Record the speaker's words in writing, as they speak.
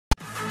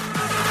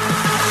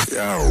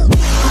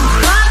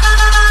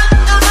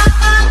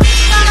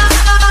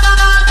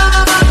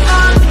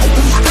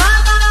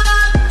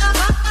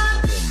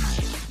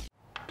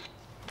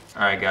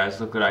Alright guys,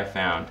 look what I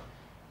found.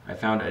 I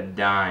found a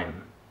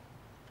dime.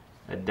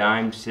 A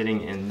dime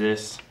sitting in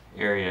this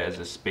area as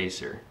a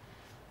spacer.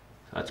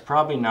 So that's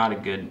probably not a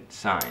good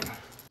sign.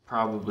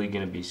 Probably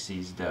going to be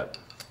seized up.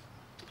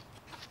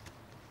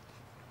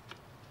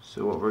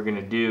 So what we're going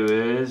to do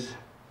is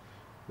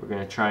we're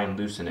going to try and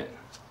loosen it.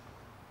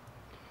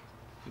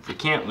 If we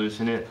can't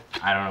loosen it,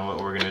 I don't know what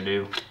we're going to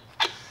do.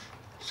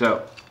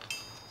 So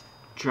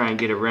try and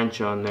get a wrench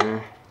on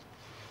there.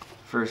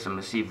 First I'm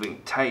going to see if we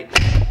can tighten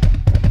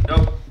it.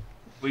 Nope,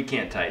 we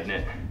can't tighten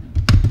it.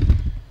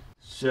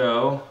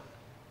 So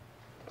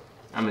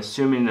I'm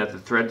assuming that the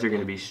threads are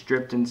going to be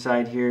stripped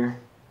inside here.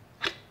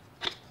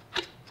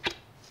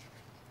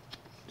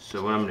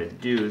 So what I'm going to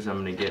do is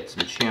I'm going to get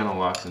some channel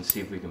locks and see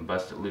if we can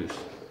bust it loose.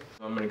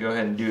 What I'm going to go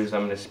ahead and do is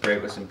I'm going to spray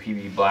it with some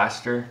PB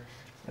Blaster,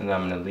 and then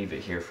I'm going to leave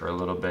it here for a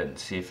little bit and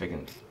see if it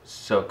can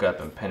soak up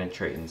and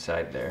penetrate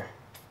inside there.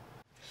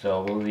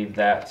 So we'll leave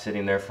that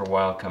sitting there for a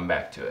while, come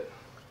back to it.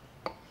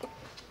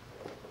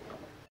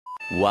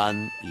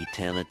 One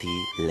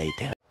eternity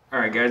later.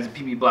 Alright guys, the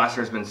PB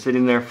Blaster has been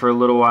sitting there for a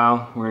little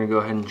while. We're going to go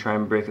ahead and try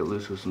and break it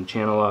loose with some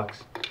channel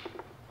locks.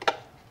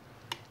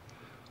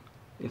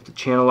 If the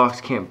channel locks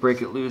can't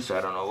break it loose,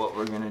 I don't know what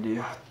we're going to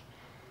do.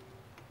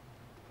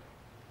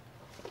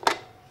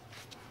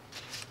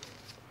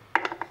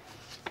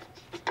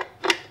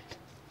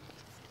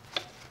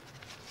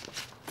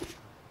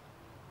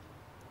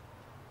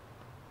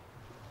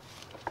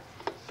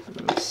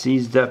 It's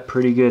seized up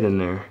pretty good in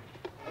there.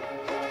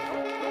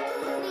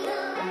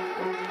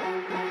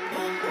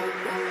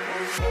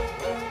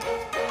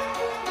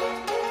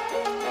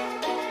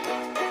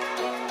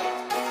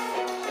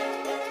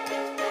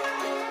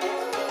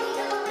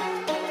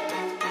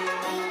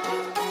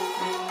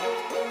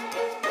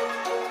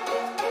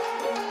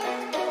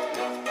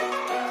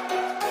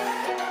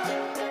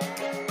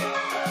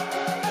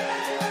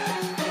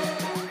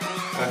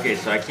 Okay,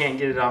 so I can't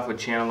get it off with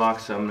channel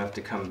locks, so I'm gonna have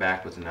to come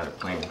back with another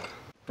plan.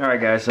 Alright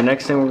guys, so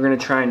next thing we're gonna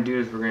try and do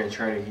is we're gonna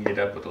try to heat it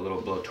up with a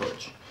little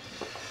blowtorch.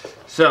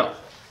 So,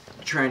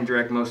 try and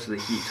direct most of the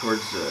heat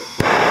towards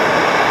the...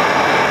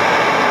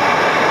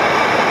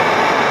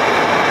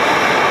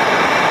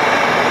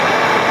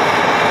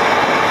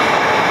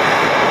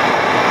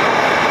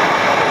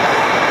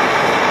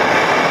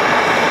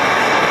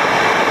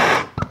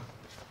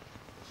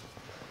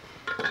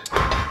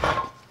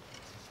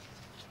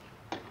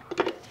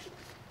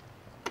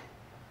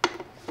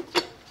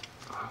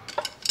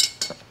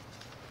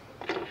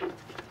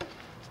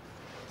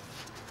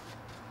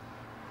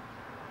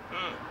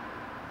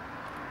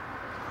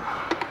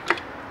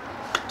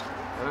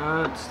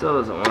 It still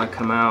doesn't want to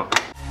come out.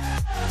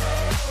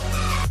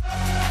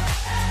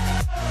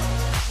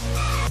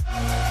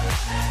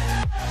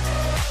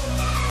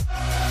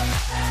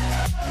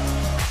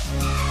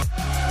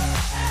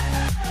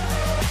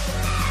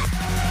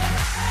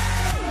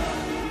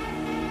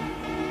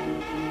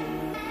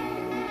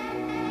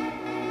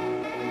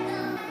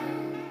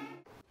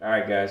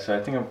 Alright guys, so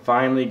I think I'm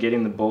finally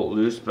getting the bolt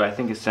loose, but I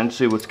think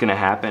essentially what's going to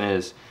happen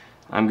is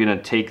I'm going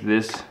to take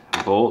this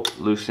bolt,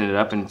 loosen it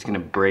up, and it's going to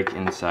break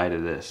inside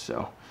of this.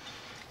 So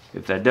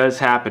if that does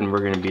happen, we're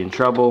going to be in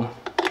trouble.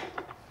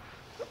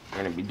 We're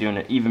going to be doing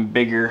it even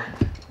bigger,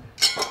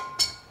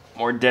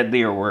 more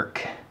deadlier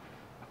work.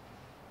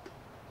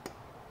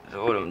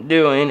 So what I'm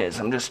doing is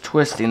I'm just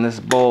twisting this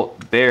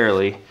bolt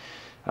barely.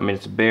 I mean,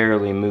 it's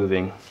barely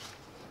moving.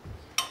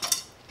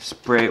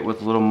 Spray it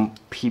with a little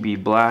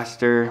PB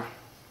Blaster,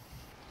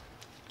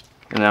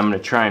 and then I'm going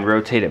to try and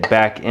rotate it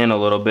back in a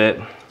little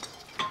bit.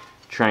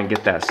 Try and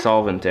get that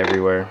solvent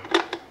everywhere.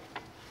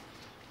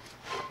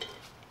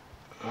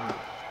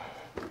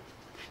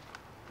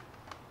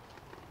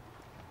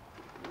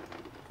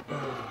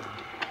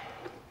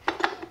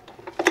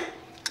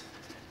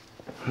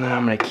 Now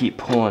I'm going to keep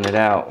pulling it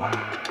out.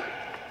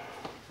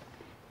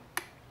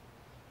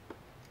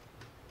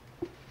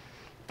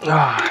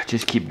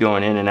 Just keep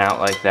going in and out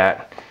like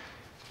that.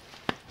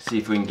 See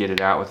if we can get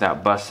it out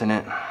without busting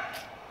it.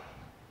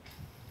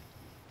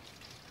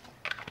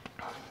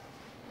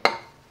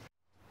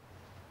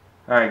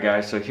 Alright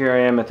guys, so here I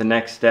am at the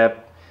next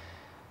step.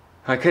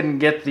 I couldn't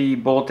get the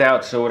bolt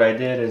out, so what I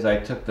did is I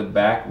took the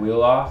back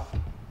wheel off,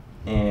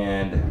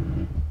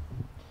 and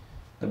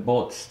the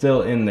bolt's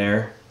still in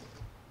there,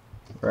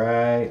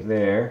 right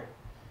there.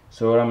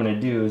 So what I'm going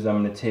to do is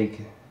I'm going to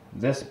take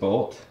this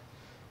bolt,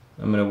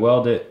 I'm going to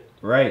weld it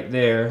right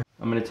there.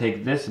 I'm going to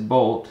take this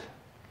bolt,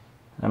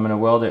 I'm going to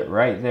weld it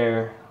right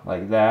there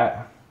like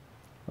that,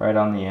 right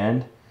on the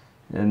end,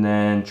 and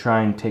then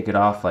try and take it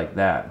off like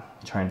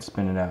that. Try and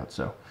spin it out.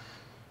 So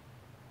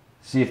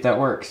see if that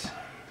works.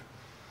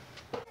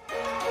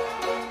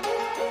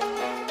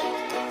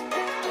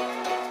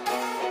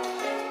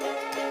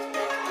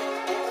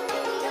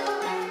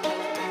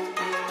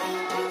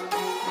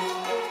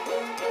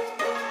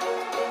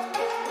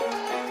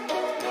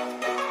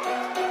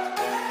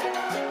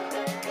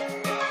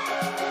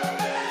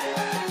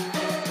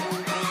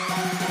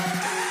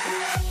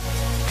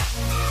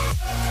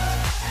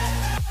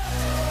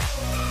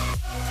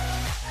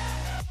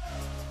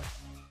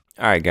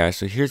 Alright guys,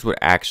 so here's what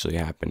actually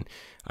happened.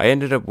 I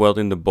ended up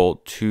welding the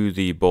bolt to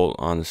the bolt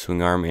on the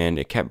swing arm and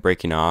it kept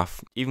breaking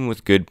off. Even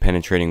with good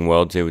penetrating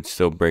welds, it would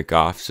still break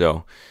off.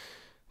 So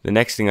the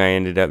next thing I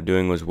ended up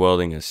doing was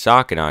welding a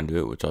socket onto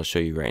it, which I'll show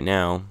you right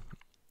now.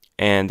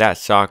 And that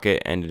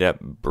socket ended up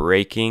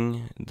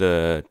breaking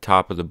the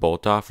top of the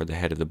bolt off, or the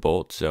head of the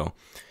bolt. So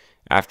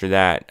after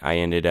that, I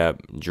ended up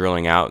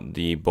drilling out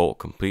the bolt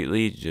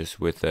completely, just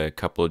with a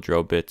couple of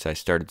drill bits. I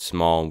started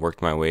small and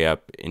worked my way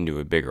up into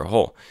a bigger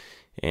hole.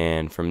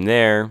 And from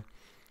there,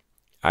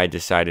 I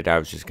decided I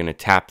was just going to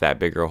tap that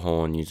bigger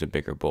hole and use a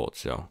bigger bolt.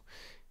 So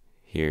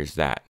here's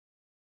that.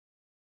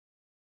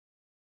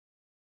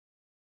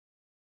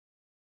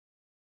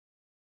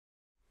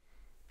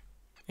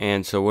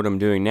 And so what I'm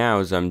doing now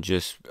is I'm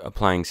just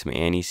applying some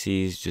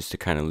anti-seize just to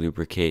kind of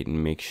lubricate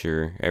and make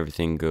sure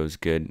everything goes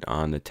good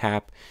on the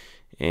tap.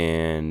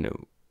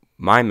 And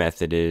my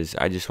method is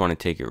I just want to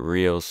take it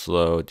real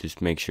slow,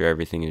 just make sure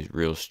everything is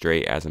real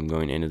straight as I'm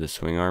going into the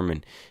swing arm,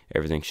 and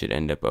everything should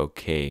end up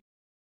okay.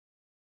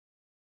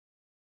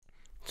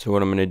 So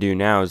what I'm going to do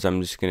now is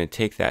I'm just going to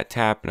take that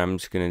tap and I'm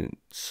just going to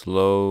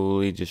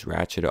slowly just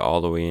ratchet it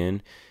all the way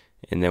in.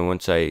 And then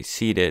once I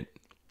seat it,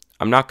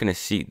 I'm not going to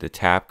seat the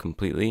tap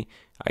completely.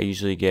 I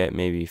usually get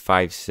maybe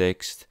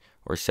 5/6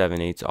 or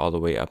 7/8 all the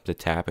way up the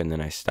tap, and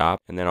then I stop,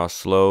 and then I'll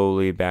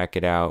slowly back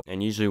it out.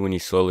 And usually when you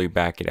slowly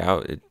back it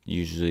out,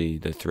 usually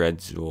the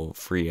threads will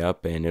free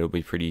up and it'll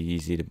be pretty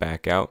easy to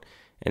back out.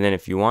 And then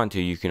if you want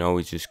to, you can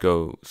always just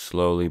go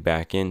slowly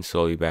back in,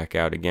 slowly back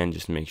out again,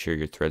 just to make sure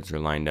your threads are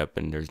lined up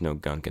and there's no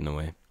gunk in the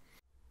way.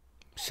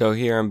 So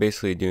here I'm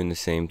basically doing the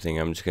same thing.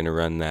 I'm just going to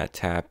run that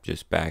tap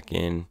just back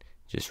in,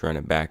 just run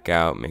it back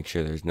out, make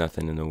sure there's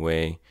nothing in the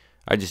way.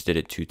 I just did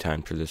it 2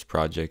 times for this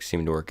project,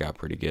 seemed to work out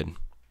pretty good.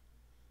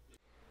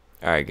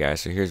 Alright guys,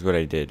 so here's what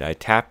I did. I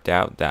tapped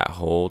out that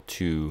hole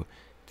to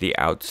the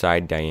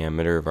outside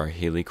diameter of our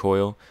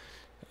heli-coil.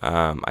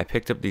 I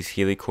picked up these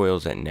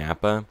heli-coils at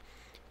Napa.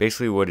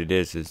 Basically what it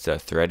is a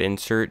thread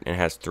insert, and it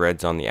has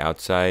threads on the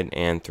outside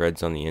and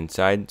threads on the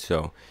inside.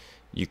 So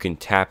you can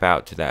tap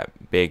out to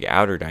that big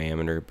outer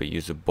diameter but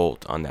use a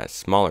bolt on that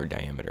smaller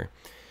diameter.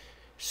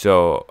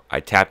 So I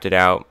tapped it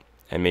out.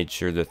 I made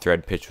sure the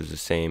thread pitch was the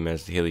same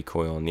as the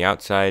heli-coil on the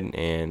outside,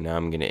 and now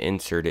I'm going to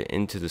insert it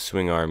into the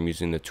swing arm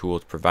using the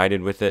tools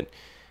provided with it.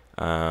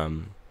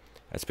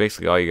 That's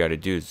basically all you got to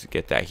do, is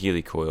get that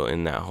heli-coil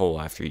in that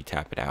hole after you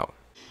tap it out.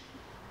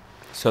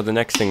 So the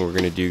next thing we're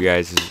going to do,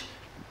 guys, is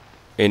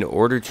in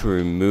order to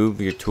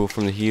remove your tool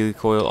from the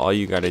heli-coil, all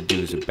you got to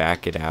do is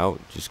back it out.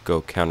 Just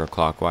go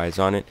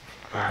counterclockwise on it,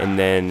 and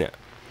then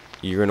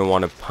you're going to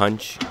want to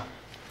punch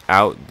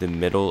out the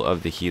middle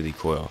of the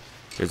heli-coil.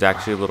 There's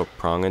actually a little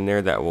prong in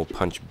there that will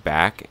punch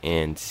back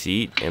and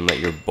seat and let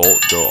your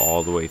bolt go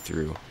all the way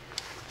through.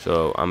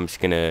 So I'm just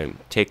going to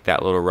take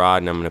that little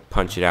rod and I'm going to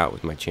punch it out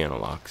with my channel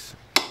locks.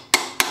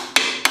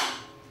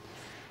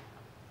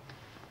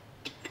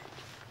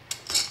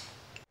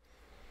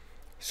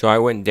 So I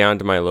went down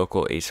to my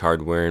local Ace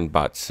Hardware and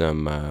bought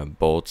some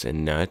bolts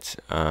and nuts.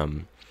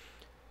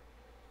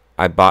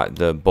 I bought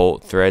the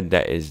bolt thread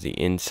that is the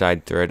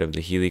inside thread of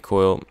the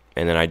heli-coil,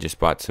 and then I just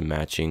bought some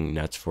matching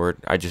nuts for it.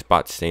 I just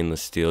bought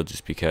stainless steel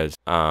just because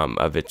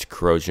of its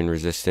corrosion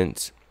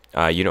resistance.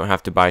 You don't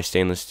have to buy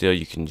stainless steel.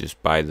 You can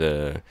just buy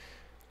the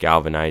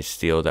galvanized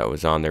steel that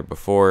was on there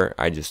before.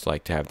 I just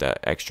like to have that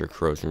extra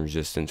corrosion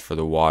resistance for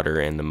the water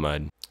and the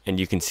mud. And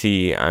you can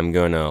see I'm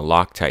going to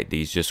Loctite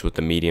these just with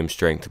the medium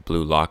strength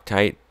blue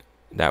Loctite.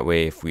 That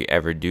way if we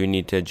ever do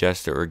need to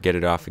adjust it or get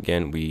it off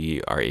again,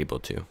 we are able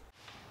to.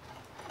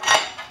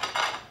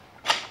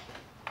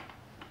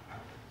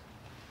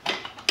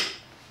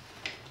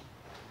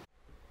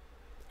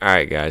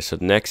 Alright guys, so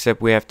the next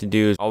step we have to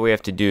do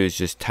is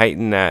just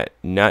tighten that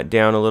nut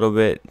down a little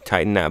bit,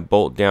 tighten that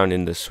bolt down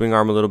in the swing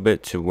arm a little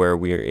bit to where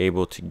we are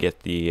able to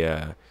get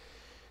the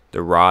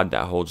rod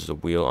that holds the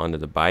wheel onto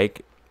the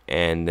bike.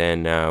 And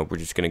then we're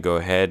just going to go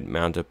ahead,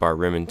 mount up our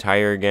rim and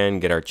tire again,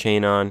 get our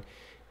chain on,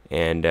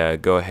 and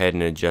go ahead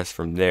and adjust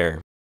from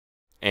there.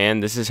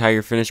 And this is how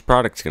your finished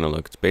product's going to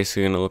look. It's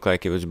basically going to look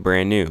like it was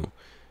brand new.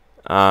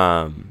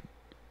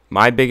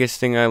 My biggest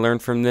thing I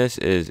learned from this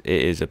is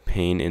it is a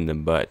pain in the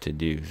butt to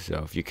do.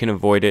 So if you can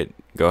avoid it,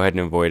 go ahead and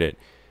avoid it.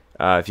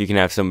 If you can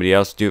have somebody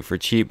else do it for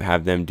cheap,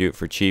 have them do it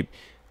for cheap.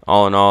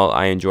 All in all,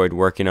 I enjoyed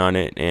working on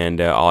it, and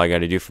all I got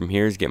to do from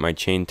here is get my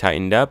chain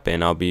tightened up,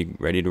 and I'll be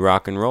ready to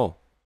rock and roll.